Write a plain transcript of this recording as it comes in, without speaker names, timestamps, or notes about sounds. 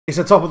It's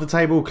a top of the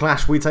table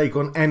clash. We take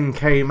on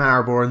NK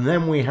Maribor, and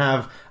then we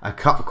have a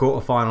cup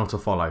quarter final to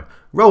follow.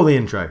 Roll the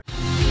intro.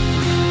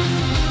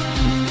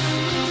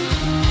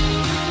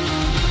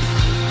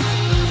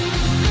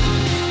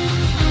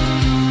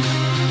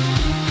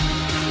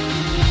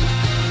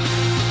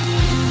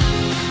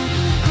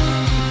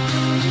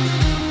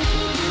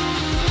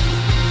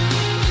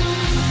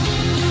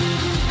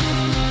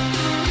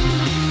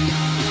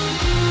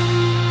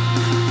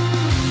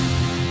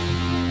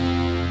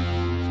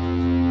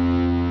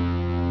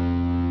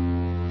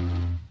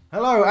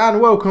 Hello and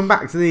welcome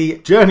back to the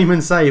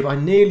Journeyman Save. I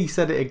nearly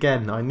said it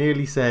again. I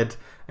nearly said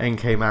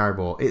NK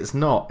Maribor. It's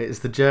not. It's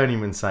the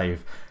Journeyman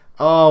Save.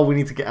 Oh, we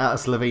need to get out of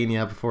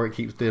Slovenia before it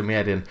keeps doing me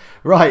head in.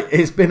 Right,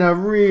 it's been a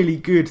really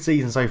good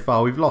season so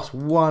far. We've lost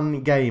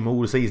one game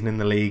all season in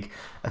the league.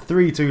 A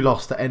 3-2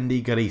 loss to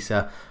ND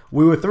Gorica.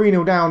 We were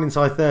 3-0 down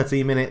inside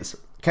 30 minutes.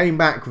 Came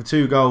back with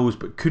 2 goals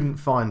but couldn't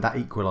find that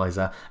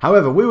equaliser.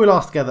 However, we were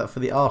last together for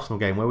the Arsenal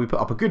game where we put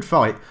up a good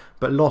fight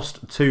but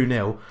lost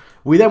 2-0.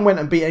 We then went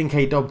and beat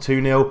NK Dob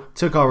 2-0,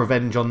 took our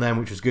revenge on them,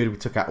 which was good. We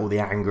took out all the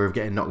anger of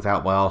getting knocked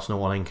out by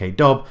Arsenal on NK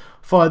Dob.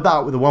 Followed that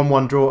up with a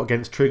 1-1 draw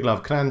against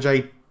Triglav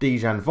Kranje.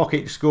 Dejan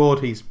Vokic scored.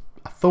 He's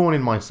a thorn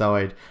in my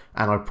side,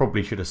 and I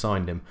probably should have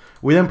signed him.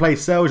 We then played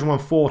Celje and won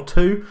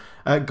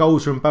 4-2.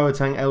 Goals from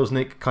Boateng,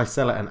 Elsnik,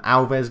 Kaisela and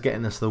Alves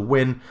getting us the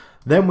win.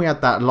 Then we had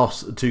that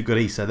loss to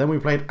Gorica. Then we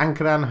played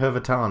Ankaran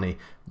Hurvatani.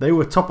 They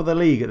were top of the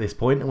league at this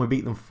point and we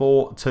beat them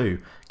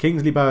 4-2.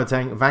 Kingsley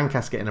Boateng,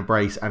 Vankas getting a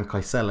brace and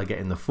Kaisela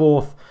getting the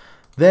 4th.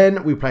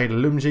 Then we played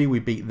Lumji. We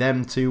beat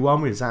them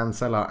 2-1 with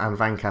Zancella and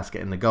Vankas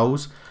getting the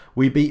goals.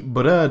 We beat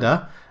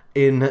Brda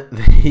in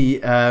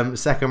the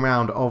second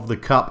round of the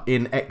cup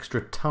in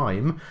extra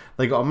time.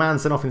 They got a man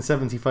sent off in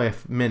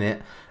 75th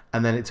minute.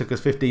 And then it took us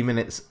 15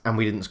 minutes and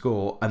we didn't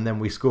score. And then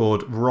we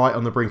scored right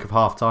on the brink of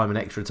half time and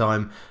extra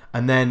time.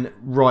 And then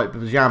right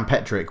with Jan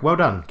Petric. Well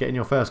done, getting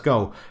your first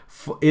goal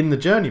in the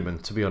Journeyman,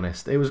 to be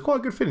honest. It was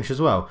quite a good finish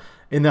as well.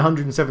 In the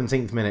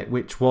 117th minute,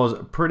 which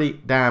was pretty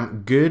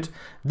damn good.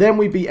 Then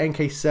we beat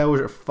NK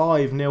Celje at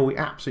 5-0. We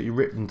absolutely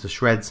ripped them to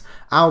shreds.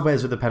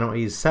 Alves with the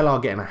penalties.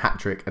 Selar getting a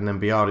hat-trick. And then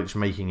Bjaric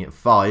making it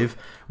 5.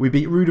 We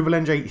beat Ruda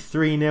Valenje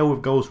 3-0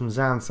 with goals from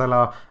Zan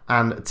Selar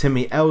and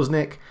Timmy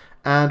Elsnik.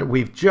 And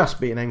we've just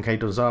beaten NK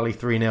Dorzali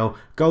 3-0.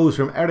 Goals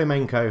from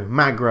Eremenko,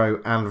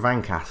 Magro and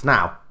Vankas.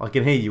 Now, I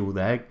can hear you all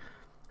there.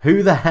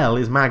 Who the hell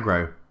is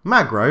Magro?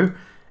 Magro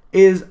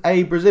is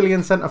a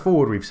Brazilian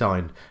centre-forward we've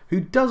signed who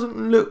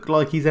doesn't look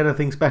like he's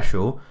anything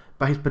special,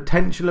 but his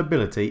potential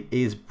ability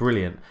is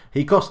brilliant.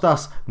 He cost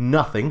us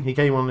nothing. He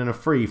came on in a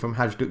free from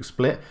Hajduk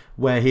Split,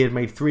 where he had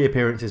made 3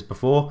 appearances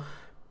before,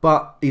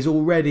 but he's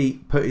already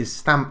put his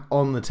stamp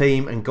on the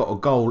team and got a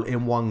goal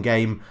in 1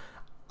 game.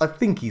 I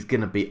think he's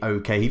going to be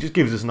okay. He just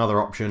gives us another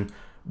option.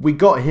 We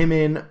got him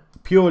in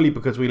purely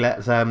because we let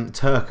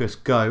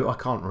Turkus go. I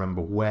can't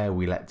remember where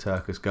we let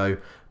Turkus go,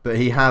 but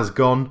he has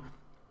gone.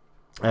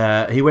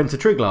 He went to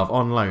Triglav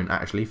on loan,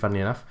 actually, funny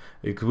enough,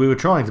 because we were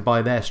trying to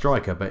buy their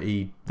striker, but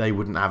they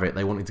wouldn't have it.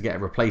 They wanted to get a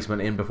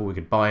replacement in before we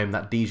could buy him,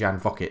 that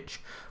Dejan Vokic.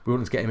 We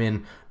wanted to get him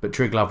in, but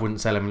Triglav wouldn't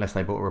sell him unless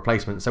they bought a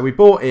replacement. So we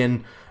bought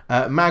in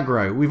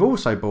Magro. We've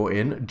also bought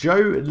in Joe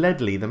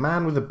Ledley, the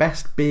man with the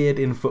best beard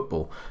in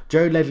football.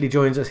 Joe Ledley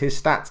joins us.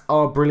 His stats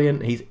are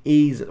brilliant.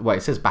 Well,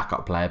 it says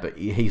backup player, but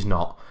he's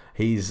not.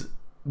 He's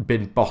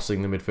been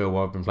bossing the midfield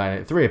while I've been playing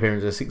it. 3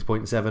 appearances,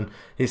 6.7.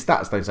 His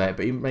stats don't say it,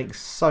 but he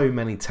makes so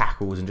many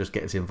tackles and just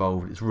gets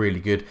involved. It's really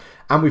good.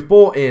 And we've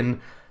bought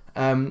in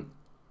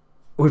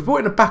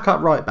a backup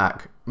right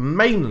back,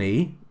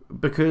 mainly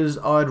because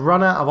I'd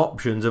run out of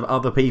options of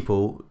other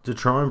people to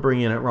try and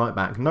bring in at right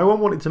back. No one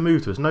wanted to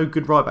move to us. No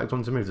good right backs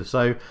wanted to move to us.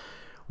 So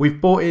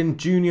we've bought in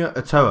Junior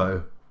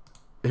Eto'o,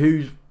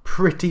 who's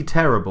pretty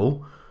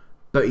terrible,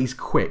 but he's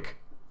quick.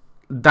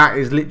 That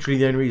is literally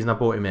the only reason I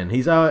bought him in.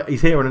 He's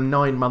here on a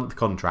 9-month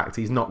contract.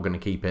 He's not going to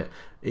keep it.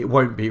 It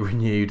won't be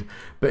renewed.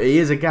 But he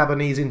is a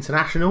Gabonese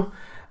international.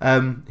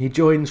 He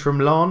joins from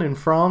Lens in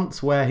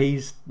France, where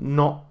he's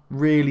not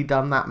really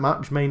done that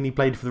much. Mainly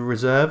played for the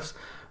reserves.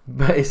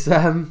 But it's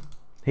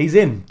he's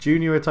in.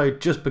 Junior Eto'o,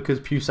 just because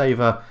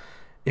Puseva,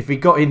 if he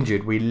got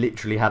injured, we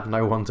literally had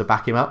no one to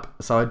back him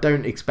up. So I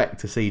don't expect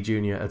to see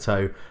Junior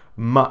Eto'o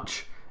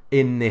much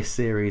in this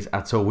series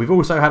at all. We've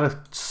also had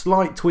a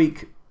slight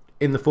tweak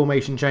in the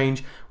formation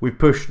change. We've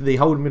pushed the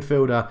holding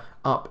midfielder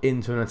up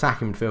into an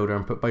attacking midfielder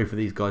and put both of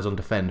these guys on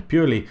defend,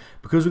 purely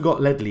because we've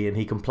got Ledley and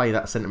he can play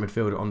that centre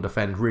midfielder on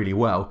defend really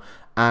well.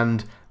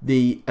 And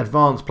the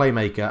advanced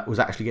playmaker was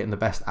actually getting the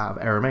best out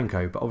of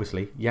Eremenko, but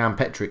obviously Jan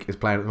Petric is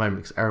playing at the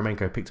moment because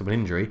Eremenko picked up an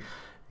injury.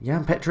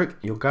 Jan Petric,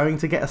 you're going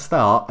to get a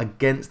start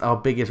against our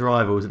biggest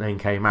rivals in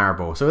NK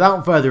Maribor. So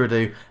without further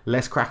ado,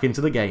 let's crack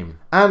into the game.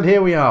 And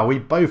here we are. We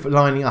both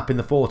lining up in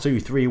the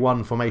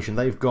 4-2-3-1 formation.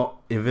 They've got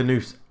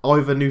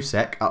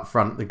Ivanusek up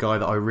front, the guy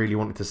that I really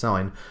wanted to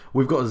sign.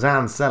 We've got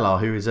Zan Selar,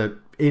 who is an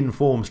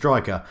in-form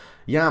striker.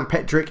 Jan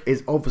Petric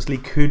is obviously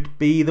could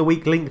be the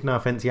weak link. No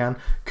offence, Jan.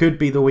 Could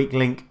be the weak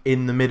link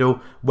in the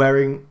middle,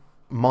 wearing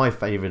my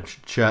favourite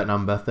shirt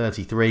number,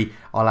 33.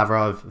 I'll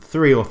have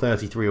 3 or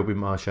 33 will be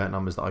my shirt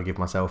numbers that I give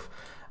myself.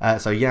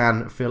 So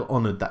Jan, feel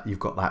honoured that you've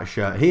got that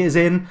shirt. He is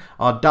in,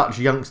 our Dutch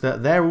youngster.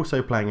 They're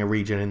also playing a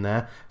region in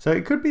there. So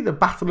it could be the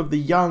battle of the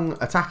young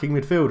attacking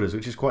midfielders,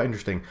 which is quite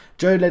interesting.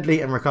 Joe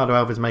Ledley and Ricardo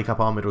Alves make up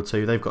our middle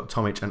two. They've got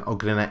Tomic and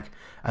Oglenek.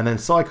 And then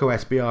Psycho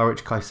S,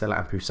 Bjaric, Kaisela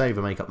and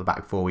Puseva make up the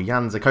back four with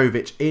Jan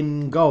Zakovic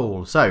in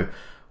goal. So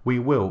we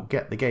will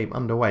get the game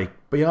underway.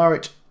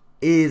 Bjaric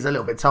is a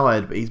little bit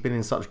tired, but he's been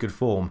in such good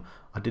form.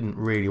 I didn't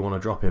really want to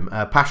drop him.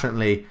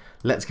 Passionately,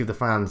 let's give the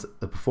fans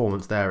the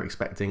performance they're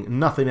expecting.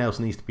 Nothing else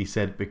needs to be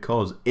said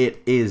because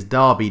it is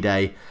Derby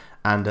Day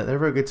and they're a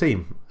very good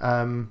team.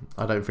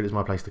 I don't feel it's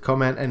my place to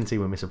comment. Any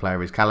team will miss a player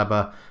of his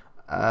calibre.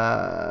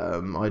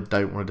 I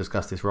don't want to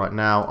discuss this right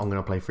now. I'm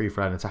going to play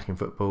free-flowing attacking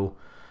football.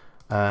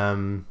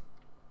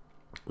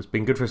 It's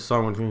been good for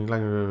someone.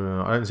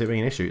 I don't see it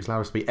being an issue. It's allowed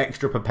us to be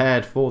extra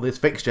prepared for this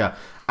fixture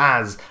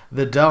as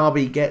the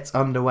derby gets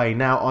underway.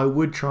 Now, I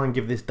would try and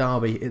give this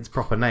derby its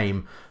proper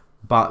name,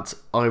 but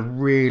I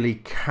really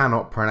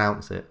cannot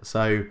pronounce it.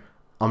 So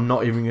I'm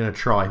not even going to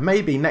try.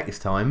 Maybe next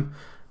time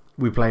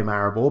we play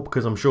Maribor,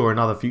 because I'm sure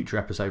another future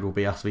episode will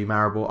be us v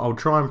Maribor. I'll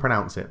try and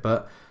pronounce it,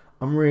 but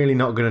I'm really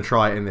not going to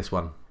try it in this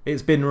one.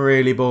 It's been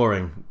really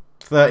boring.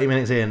 30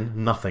 minutes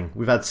in, nothing.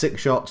 We've had 6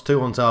 shots,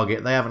 2 on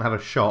target. They haven't had a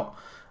shot.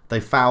 They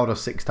fouled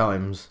us 6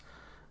 times.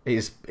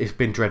 It's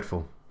been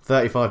dreadful.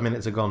 35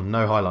 minutes are gone,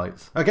 no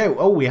highlights. Okay,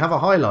 oh, we have a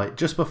highlight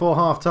just before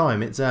half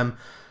time. It's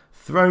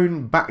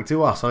thrown back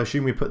to us. I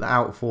assume we put that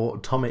out for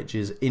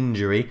Tomic's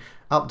injury.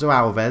 Up to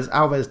Alves.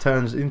 Alves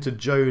turns into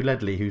Joe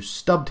Ledley, who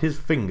stubbed his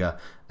finger,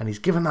 and he's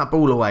given that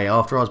ball away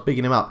after I was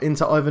bigging him up.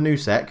 Into Ivan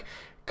Nusek.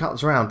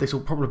 Cuts around. This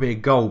will probably be a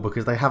goal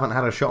because they haven't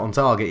had a shot on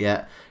target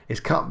yet. It's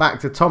cut back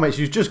to Tomic,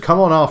 who's just come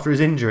on after his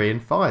injury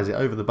and fires it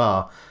over the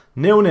bar.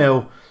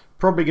 0-0.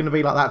 Probably going to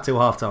be like that till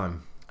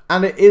half-time.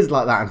 And it is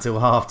like that until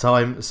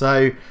half-time.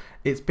 So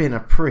it's been a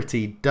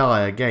pretty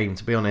dire game,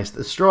 to be honest.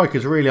 The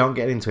strikers really aren't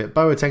getting into it.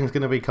 Boateng's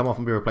going to come off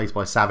and be replaced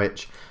by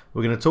Savic.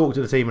 We're going to talk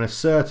to the team and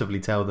assertively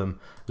tell them,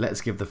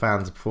 let's give the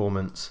fans a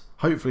performance.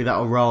 Hopefully that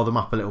will rile them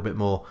up a little bit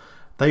more.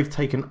 They've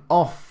taken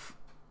off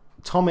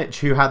Tomic,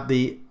 who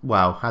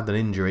had an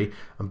injury,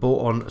 and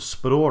brought on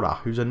Sporora,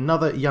 who's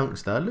another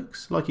youngster.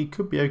 Looks like he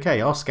could be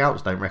okay. Our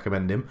scouts don't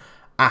recommend him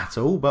at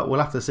all, but we'll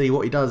have to see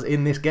what he does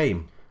in this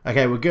game.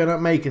 Okay, we're going to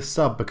make a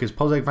sub because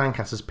Pozeg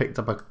Vancas has picked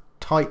up a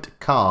tight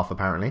calf,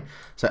 apparently.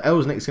 So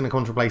Elsnik's going to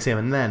contraplace him.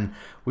 And then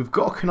we've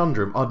got a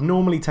conundrum. I'd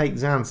normally take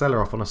Zan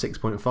Seller off on a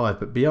 6.5,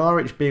 but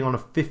Bjaric being on a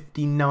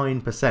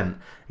 59%,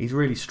 he's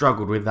really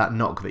struggled with that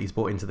knock that he's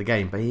brought into the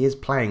game. But he is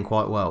playing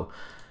quite well.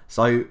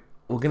 So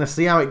we're going to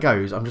see how it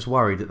goes. I'm just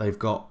worried that they've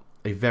got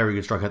a very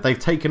good striker. They've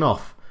taken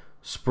off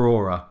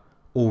Sporora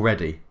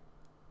already.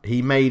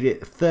 He made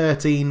it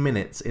 13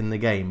 minutes in the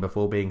game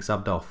before being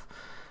subbed off.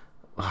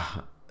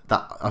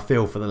 I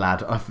feel for the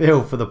lad. I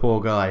feel for the poor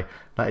guy.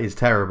 That is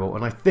terrible.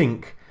 And I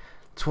think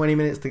 20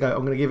 minutes to go.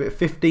 I'm going to give it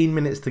 15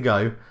 minutes to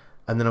go.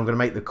 And then I'm going to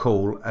make the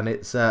call. And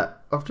it's... Robert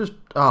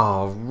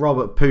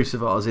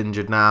Puseva is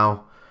injured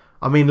now.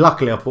 I mean,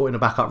 luckily I've brought in a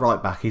backup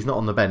right back. He's not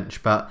on the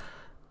bench. But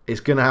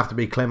it's going to have to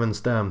be Clemens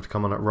Sturm to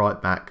come on at right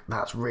back.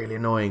 That's really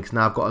annoying. Because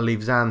now I've got to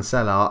leave Zan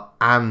Seller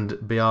and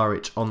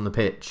Bjaric on the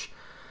pitch.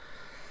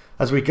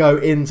 As we go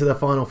into the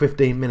final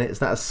 15 minutes,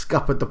 that has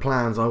scuppered the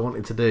plans I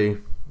wanted to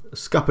do.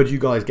 Scuppered you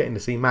guys getting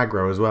to see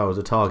Magro as well as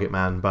a target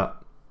man,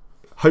 but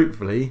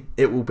hopefully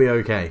it will be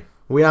okay.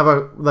 They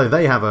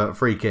have a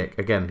free kick,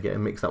 again,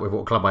 getting mixed up with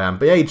what club I am.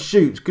 Bade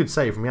shoots, good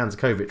save from Jan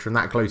Zakovic from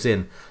that close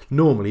in.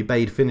 Normally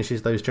Bade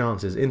finishes those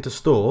chances. Into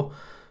Store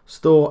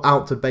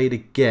out to Bade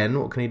again.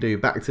 What can he do?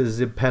 Back to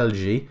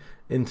Zipelji,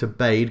 into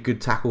Bade,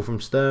 good tackle from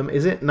Sturm.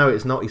 Is it? No,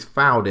 it's not. He's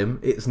fouled him.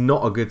 It's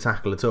not a good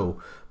tackle at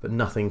all, but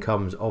nothing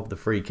comes of the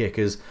free kick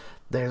as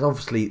there's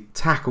obviously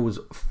tackles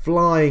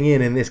flying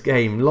in this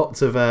game.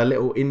 Lots of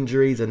little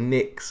injuries and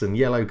nicks and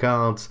yellow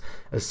cards.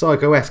 As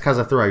Psycho Esk has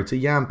a throw to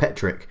Jan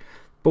Petric.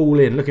 Ball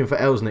in, looking for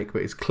Elsnik,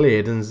 but it's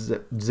cleared. And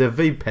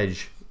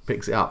Zavipej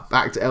picks it up.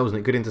 Back to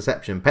Elsnik, good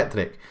interception.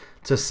 Petric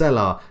to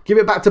Selar. Give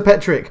it back to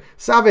Petric.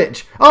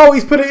 Savic. Oh,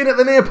 he's put it in at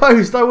the near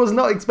post. I was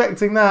not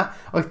expecting that.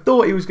 I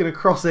thought he was going to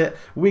cross it.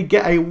 We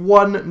get a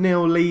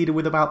 1-0 lead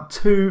with about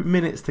 2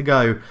 minutes to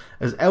go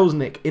as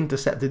Elsnik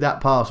intercepted that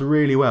pass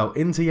really well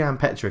into Jan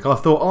Petric. I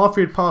thought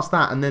after he'd passed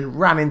that and then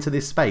ran into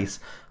this space,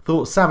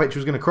 thought Savic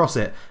was going to cross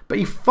it. But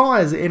he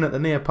fires it in at the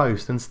near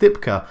post and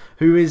Stipka,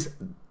 who is,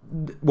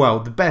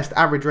 well, the best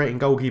average rating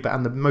goalkeeper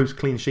and the most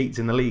clean sheets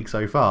in the league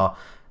so far,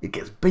 it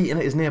gets beaten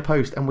at his near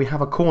post and we have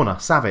a corner.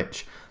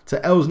 Savic to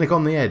Elsnik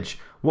on the edge.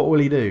 What will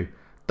he do?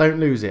 Don't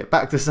lose it.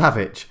 Back to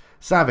Savic.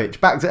 Savic,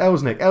 back to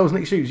Elsnik.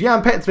 Elsnik shoots.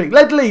 Jan Petric.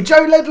 Ledley.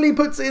 Joe Ledley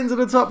puts it into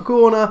the top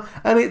corner.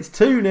 And it's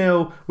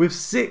 2-0 with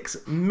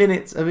 6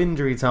 minutes of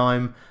injury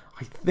time.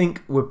 I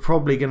think we're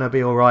probably going to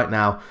be alright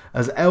now.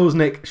 As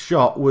Elsnik's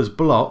shot was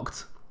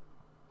blocked,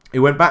 it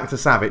went back to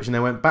Savic and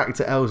then went back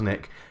to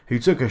Elsnik, who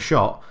took a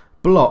shot,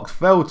 blocked,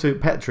 fell to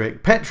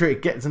Petric.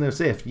 Petric gets an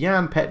assist.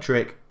 Jan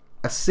Petric,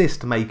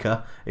 assist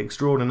maker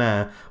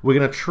extraordinaire. We're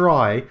going to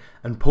try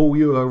and pull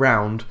you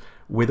around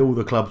with all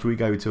the clubs we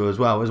go to as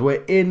well, as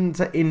we're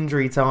into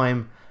injury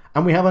time.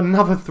 And we have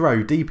another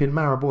throw deep in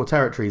Maribor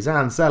territory.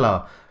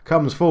 Zancella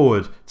comes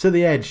forward to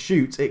the edge,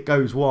 shoots, it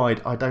goes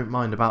wide. I don't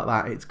mind about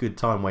that. It's good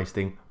time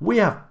wasting. We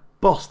have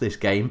bossed this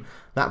game.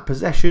 That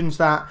possession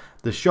stat,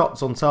 the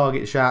shots on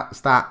target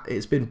stat,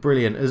 it's been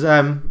brilliant. As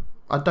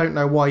I don't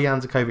know why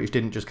Jankovic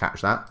didn't just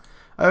catch that.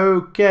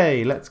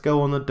 Okay, let's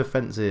go on the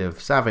defensive.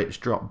 Savic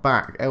drop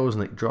back,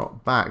 Elsnik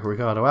drop back,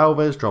 Ricardo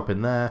Alves drop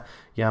in there,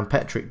 Jan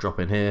Petric drop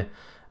in here.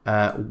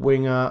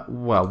 Winger,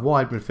 well,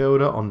 wide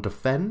midfielder on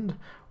defend,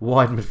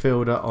 wide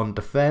midfielder on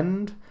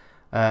defend,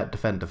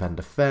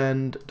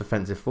 defend,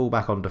 defensive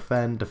fullback on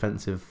defend,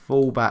 defensive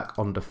fullback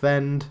on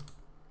defend.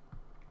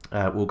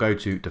 We'll go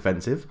to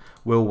defensive.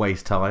 We'll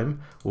waste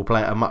time. We'll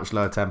play at a much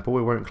lower tempo.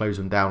 We won't close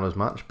them down as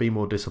much. Be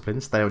more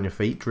disciplined. Stay on your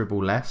feet.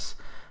 Dribble less.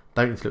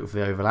 Don't need to look for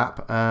the overlap.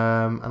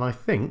 And I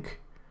think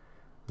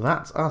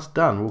that's us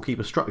done. We'll keep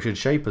a structured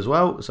shape as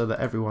well, so that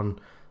everyone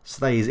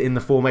stays in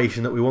the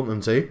formation that we want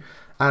them to.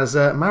 As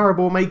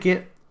Maribor make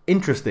it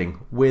interesting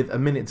with a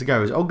minute to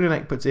go. As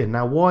Ogrenek puts in.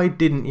 Now, why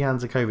didn't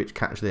Jankovic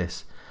catch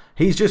this?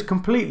 He's just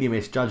completely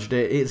misjudged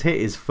it. It's hit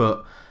his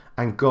foot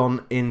and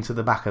gone into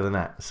the back of the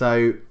net.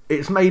 So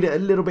it's made it a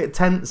little bit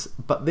tense,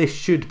 but this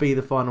should be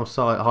the final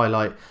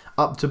highlight.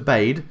 Up to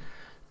Bade.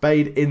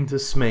 Bade into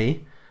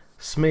Smee.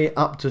 Smee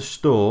up to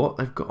Store.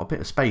 They've got a bit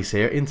of space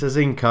here. Into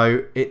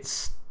Zinko.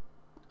 It's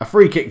a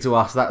free kick to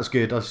us. That's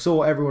good. I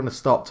saw everyone has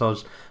stopped. I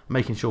was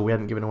making sure we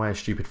hadn't given away a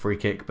stupid free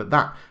kick. But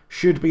that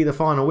should be the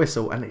final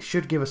whistle. And it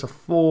should give us a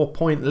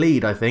 4-point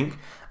lead, I think,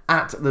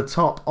 at the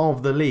top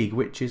of the league,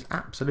 which is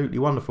absolutely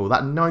wonderful.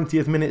 That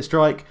 90th minute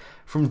strike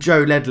from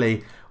Joe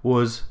Ledley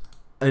was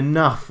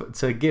enough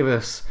to give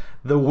us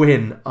the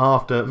win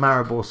after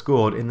Maribor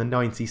scored in the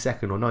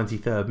 92nd or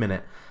 93rd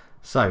minute.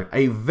 So,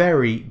 a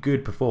very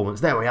good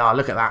performance. There we are,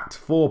 look at that.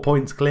 4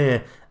 points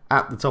clear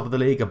at the top of the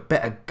league. A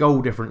better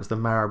goal difference than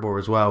Maribor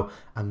as well.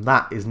 And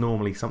that is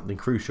normally something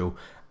crucial.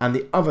 And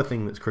the other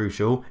thing that's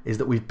crucial is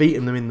that we've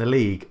beaten them in the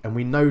league. And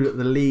we know that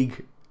the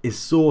league is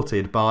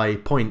sorted by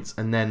points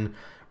and then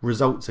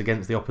results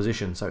against the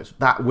opposition. So,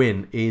 that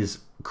win is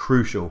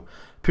crucial.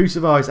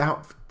 Pusevai's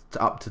out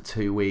up to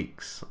 2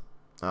 weeks.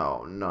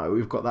 Oh no,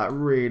 we've got that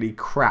really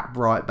crap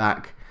right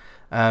back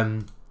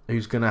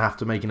who's going to have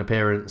to make an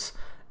appearance.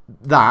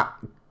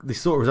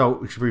 This sort of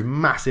result should be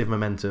massive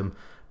momentum.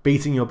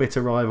 Beating your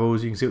bitter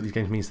rivals, you can see what these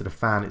games means to the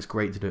fan. It's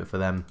great to do it for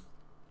them.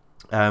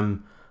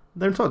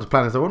 They're entitled to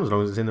plan as they want as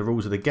long as it's in the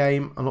rules of the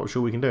game. I'm not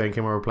sure we can do it.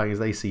 We're playing as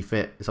they see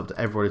fit. It's up to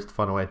everybody to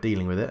find a way of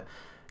dealing with it.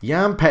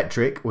 Jan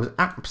Petric was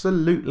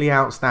absolutely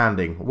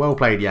outstanding. Well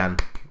played, Jan.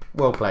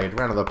 Well played.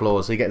 Round of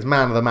applause. He gets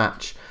man of the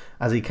match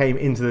as he came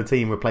into the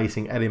team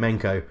replacing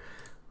Edimenko.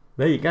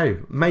 There you go.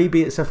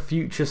 Maybe it's a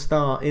future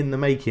star in the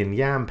making.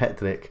 Jan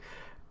Petric.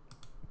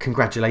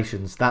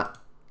 Congratulations. That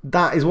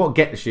is what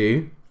gets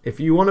you. If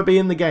you want to be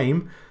in the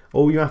game,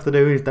 all you have to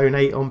do is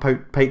donate on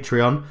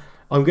Patreon.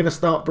 I'm going to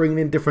start bringing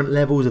in different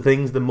levels of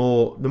things. The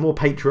more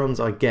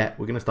Patreons I get,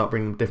 we're going to start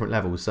bringing different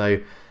levels. So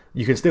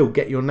you can still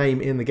get your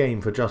name in the game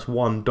for just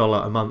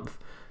 $1 a month.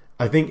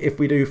 I think if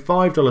we do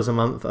 $5 a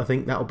month, I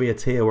think that'll be a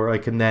tier where I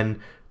can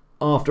then,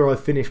 after I've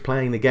finished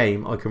playing the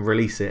game, I can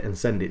release it and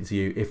send it to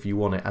you if you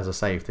want it as a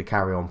save to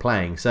carry on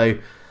playing. So,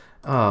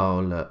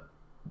 oh look,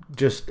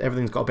 just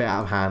everything's got a bit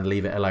out of hand,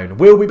 leave it alone.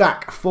 We'll be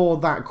back for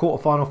that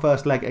quarterfinal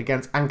first leg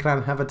against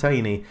Ankara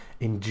Havatani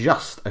in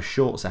just a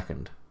short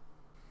second.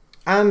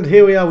 And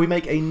here we are, we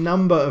make a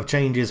number of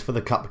changes for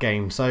the cup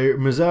game. So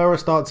Mazura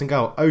starts in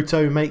goal,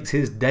 Otto makes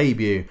his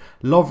debut,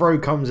 Lovro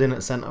comes in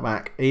at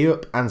centre-back,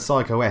 Iup and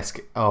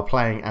Psychoesk are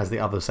playing as the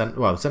other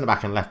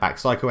centre-back and left-back.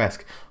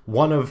 Psychoesk,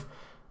 one of,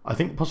 I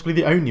think, possibly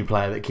the only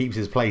player that keeps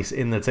his place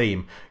in the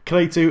team.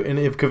 Kletu and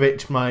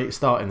Ivkovic might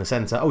start in the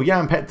centre. Oh,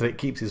 Jan Petric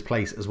keeps his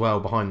place as well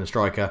behind the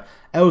striker.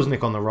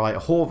 Elsnik on the right,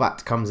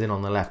 Horvat comes in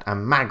on the left,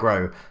 and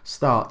Magro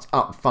starts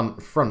up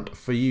front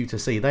for you to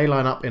see. They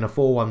line up in a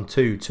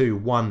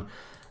 4-1-2-2-1.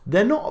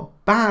 They're not a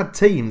bad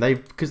team,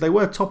 because they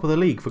were top of the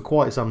league for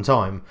quite some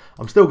time.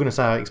 I'm still going to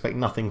say I expect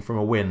nothing from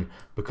a win,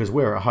 because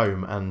we're at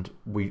home and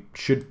we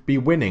should be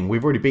winning.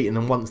 We've already beaten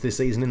them once this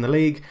season in the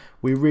league.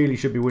 We really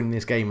should be winning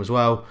this game as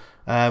well.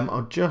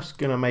 I'm just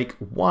going to make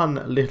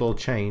one little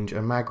change,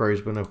 and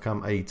Magro's going to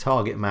become a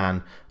target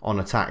man on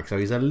attack. So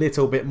he's a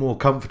little bit more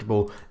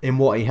comfortable in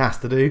what he has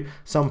to do.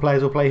 Some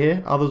players will play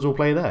here, others will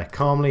play there.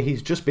 Calmly,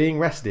 he's just being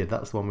rested.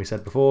 That's the one we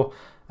said before.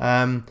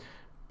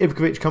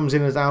 Ivkovic comes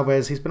in as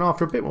Alves. He's been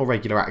after a bit more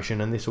regular action,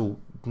 and this will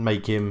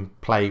make him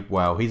play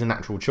well. He's a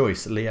natural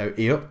choice. Leo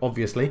Iup,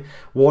 obviously.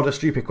 What a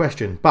stupid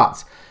question.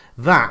 But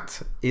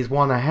that is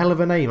one hell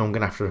of a name I'm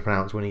going to have to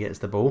pronounce when he gets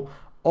the ball.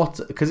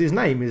 Because his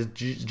name is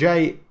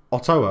J.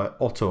 Otu,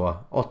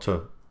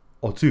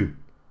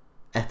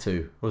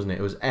 wasn't it?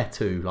 It was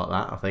Etu like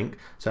that, I think.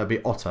 So it'd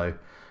be Otto.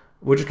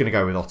 We're just going to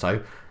go with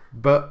Otto.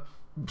 But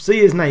see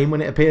his name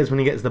when it appears when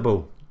he gets the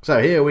ball.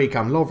 So here we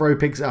come. Lovro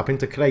picks it up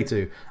into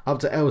Kletu. Up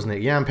to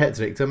Elsnik. Jan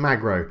Petric to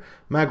Magro.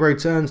 Magro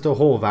turns to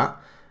Horvat.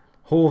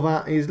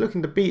 Horvat is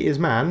looking to beat his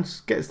man,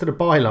 gets to the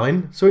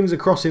byline, swings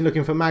across in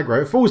looking for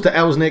Magro. It falls to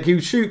Elsnik, who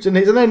shoots and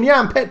hits, and then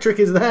Jan Petric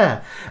is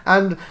there.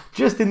 And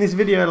just in this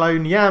video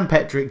alone, Jan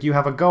Petric, you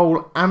have a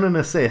goal and an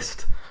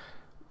assist.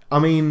 I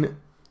mean,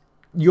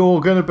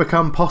 you're going to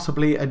become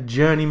possibly a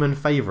journeyman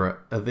favourite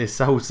of this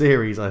whole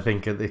series, I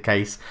think, in the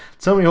case.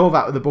 Tommy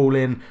Horvat with the ball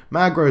in.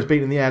 Magro is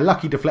beaten in the air.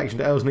 Lucky deflection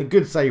to Elsnik.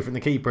 Good save from the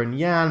keeper. And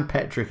Jan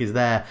Petric is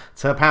there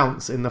to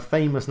pounce in the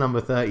famous number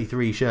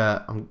 33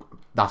 shirt.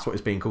 That's what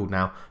it's being called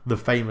now. The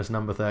famous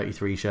number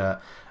 33 shirt.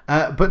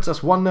 Puts us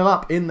 1-0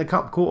 up in the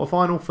Cup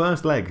quarter-final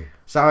first leg.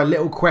 So a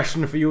little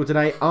question for you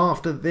today.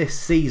 After this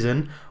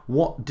season,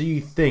 what do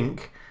you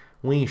think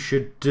we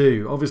should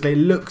do? Obviously, it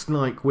looks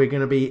like we're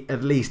going to be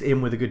at least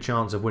in with a good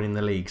chance of winning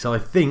the league. So I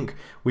think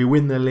we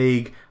win the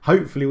league,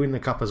 hopefully win the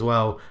Cup as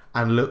well,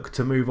 and look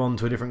to move on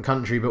to a different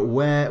country. But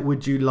where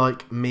would you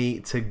like me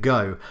to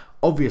go?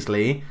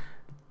 Obviously,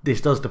 this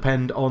does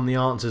depend on the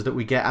answers that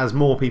we get. As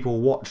more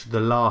people watch the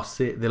last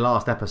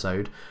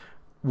episode,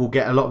 we'll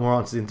get a lot more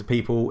answers into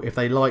people if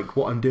they like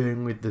what I'm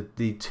doing with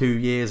the 2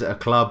 years at a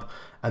club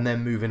and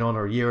then moving on,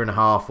 or a year and a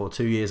half or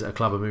 2 years at a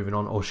club and moving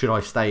on, or should I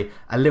stay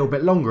a little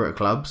bit longer at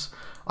clubs.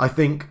 I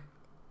think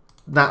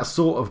that's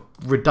sort of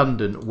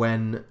redundant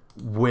when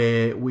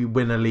we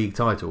win a league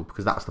title,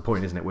 because that's the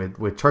point, isn't it?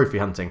 We're trophy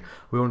hunting.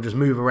 We want to just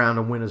move around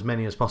and win as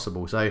many as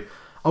possible. So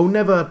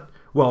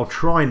I'll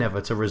try never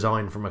to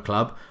resign from a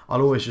club.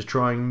 I'll always just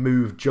try and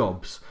move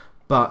jobs.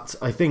 But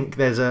I think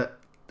there's a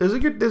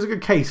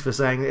good case for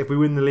saying that if we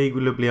win the league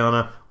with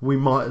Ljubljana, we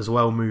might as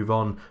well move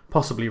on,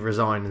 possibly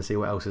resign and see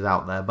what else is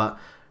out there. But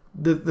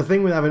the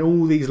thing with having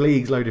all these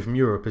leagues loaded from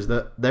Europe is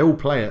that they all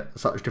play at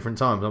such different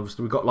times.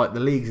 Obviously, we've got like the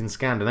leagues in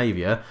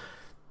Scandinavia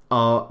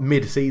are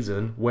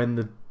mid-season when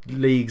the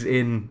leagues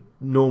in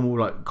normal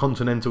like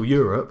continental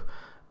Europe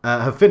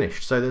have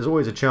finished. So there's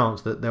always a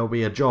chance that there'll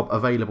be a job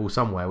available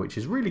somewhere, which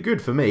is really good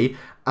for me,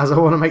 as I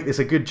want to make this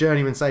a good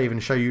journeyman save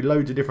and show you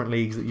loads of different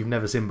leagues that you've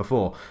never seen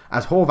before.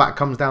 As Horvat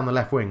comes down the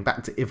left wing,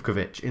 back to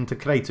Ivkovic, into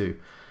Kretu.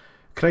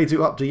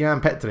 Kretu up to Jan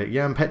Petric.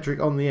 Jan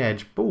Petric on the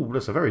edge. Ball,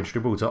 that's a very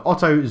interesting ball. To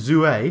Otto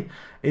Zue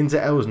into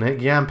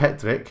Elsnik. Jan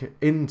Petric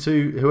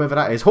into whoever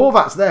that is.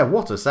 Horvat's there.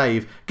 What a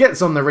save.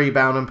 Gets on the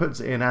rebound and puts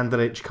it in.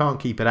 Andrić can't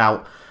keep it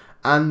out.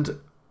 And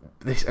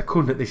this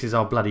is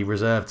our bloody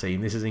reserve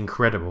team. This is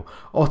incredible.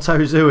 Otto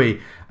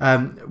Zui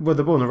with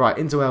the ball on the right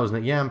into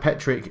Elsnik. Jan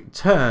Petric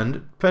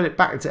turned, put it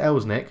back to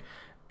Elsnik.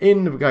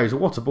 In goes.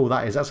 What a ball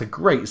that is. That's a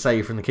great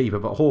save from the keeper,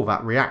 but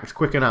Horvat reacts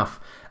quick enough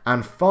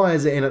and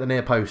fires it in at the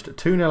near post.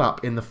 2-0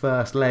 up in the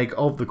first leg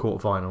of the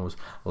quarterfinals.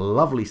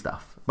 Lovely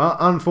stuff. But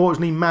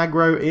unfortunately,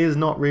 Magro is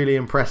not really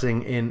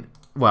impressing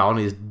on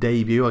his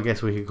debut, I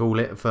guess we could call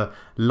it, for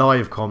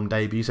Livecom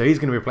debut. So he's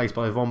going to be replaced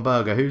by Von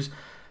Berger, who's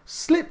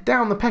slipped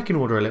down the pecking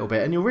order a little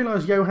bit, and you'll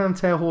realise Johan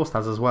Ter Horst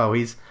has as well.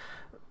 He'll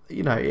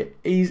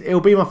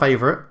be my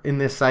favourite in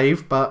this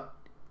save, but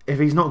if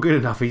he's not good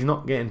enough, he's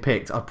not getting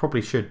picked. I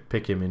probably should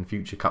pick him in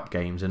future cup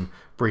games and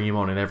bring him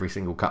on in every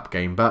single cup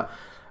game. But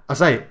I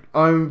say,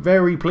 I'm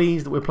very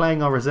pleased that we're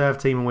playing our reserve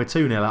team and we're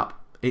 2-0 up.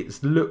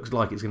 It looks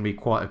like it's going to be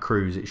quite a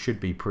cruise. It should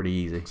be pretty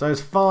easy. So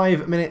there's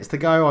 5 minutes to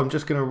go. I'm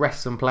just going to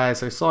rest some players.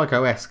 So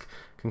Psycho-esque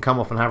can come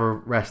off and have a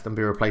rest and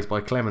be replaced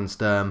by Clemens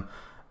Sturm.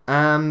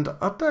 And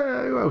I don't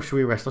know who else should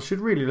we rest. I should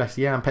really rest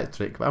Jan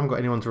Petric, but I haven't got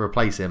anyone to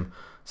replace him.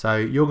 So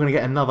you're going to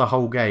get another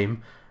whole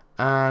game.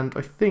 And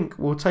I think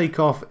we'll take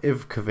off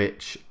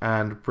Ivkovic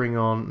and bring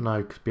on...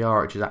 No, because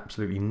Bjaric is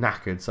absolutely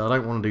knackered, so I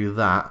don't want to do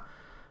that.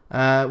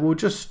 We'll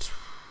just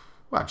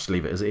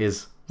leave it as it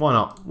is. Why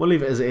not? We'll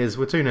leave it as it is.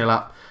 We're 2-0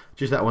 up.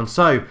 Just that one.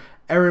 So,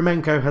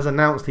 Eremenko has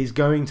announced he's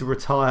going to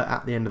retire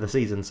at the end of the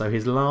season. So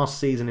his last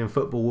season in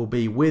football will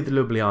be with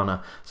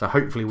Ljubljana. So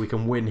hopefully we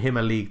can win him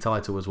a league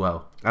title as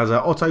well. As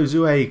Otto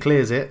Zue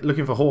clears it,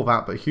 looking for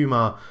Horvat, but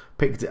Humar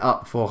picked it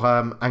up for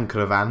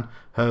Ankravan,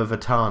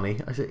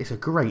 Hervatani. It's a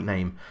great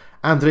name.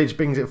 Andrić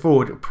brings it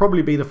forward. It'll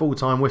probably be the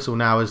full-time whistle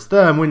now as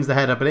Sturm wins the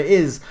header, but it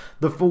is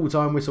the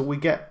full-time whistle. We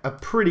get a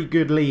pretty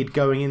good lead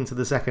going into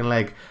the second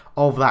leg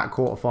of that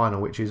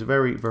quarter-final, which is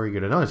very, very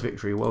good. A nice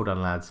victory. Well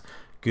done, lads.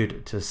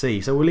 Good to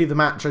see. So we'll leave the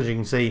match, as you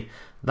can see.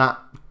 The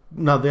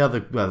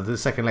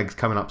second leg's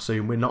coming up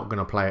soon. We're not going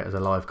to play it as a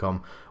live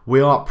com.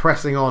 We are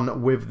pressing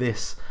on with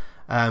this,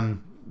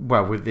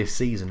 with this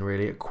season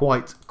really at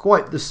quite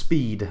the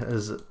speed,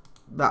 as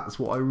that's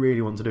what I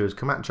really want to do. As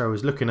Camacho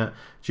is looking at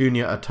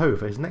Junior Ato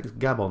for his next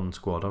Gabon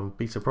squad. I'd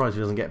be surprised if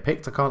he doesn't get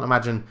picked. I can't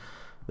imagine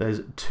there's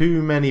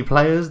too many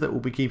players that will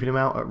be keeping him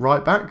out at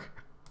right back.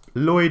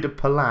 Lloyd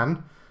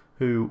Palan,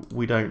 who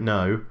we don't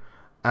know.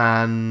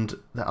 And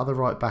the other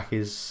right back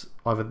is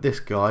either this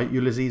guy,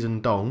 Ulysses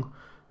Ndong,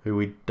 who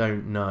we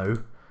don't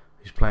know,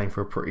 who's playing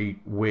for a pretty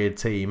weird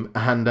team,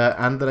 and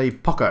Andre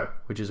Poco,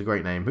 which is a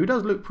great name, who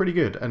does look pretty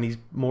good, and he's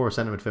more a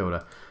centre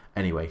midfielder.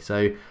 Anyway,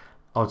 so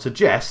I would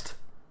suggest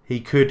he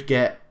could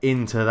get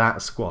into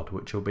that squad,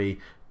 which will be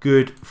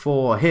good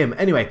for him.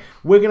 Anyway,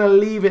 we're going to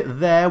leave it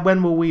there.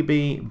 When will we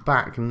be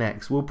back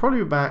next? We'll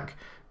probably be back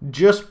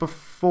just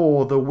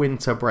before the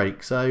winter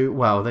break. So,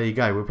 well, there you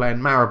go. We're playing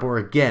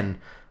Maribor again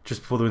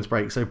just before the winter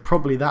break. So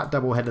probably that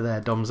double header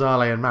there,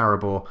 Domzale and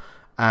Maribor.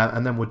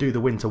 And then we'll do the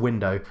winter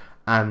window,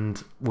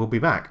 and we'll be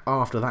back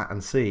after that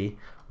and see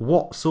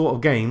what sort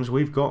of games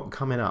we've got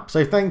coming up.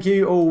 So thank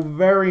you all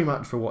very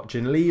much for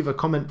watching. Leave a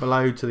comment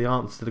below to the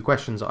answer to the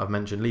questions that I've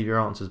mentioned. Leave your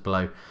answers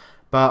below.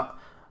 But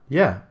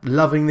yeah,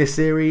 loving this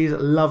series,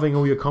 loving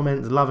all your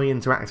comments, loving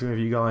interacting with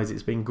you guys.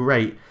 It's been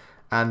great.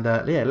 And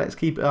yeah, let's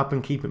keep it up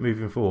and keep it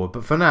moving forward.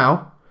 But for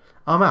now,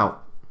 I'm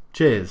out.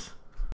 Cheers.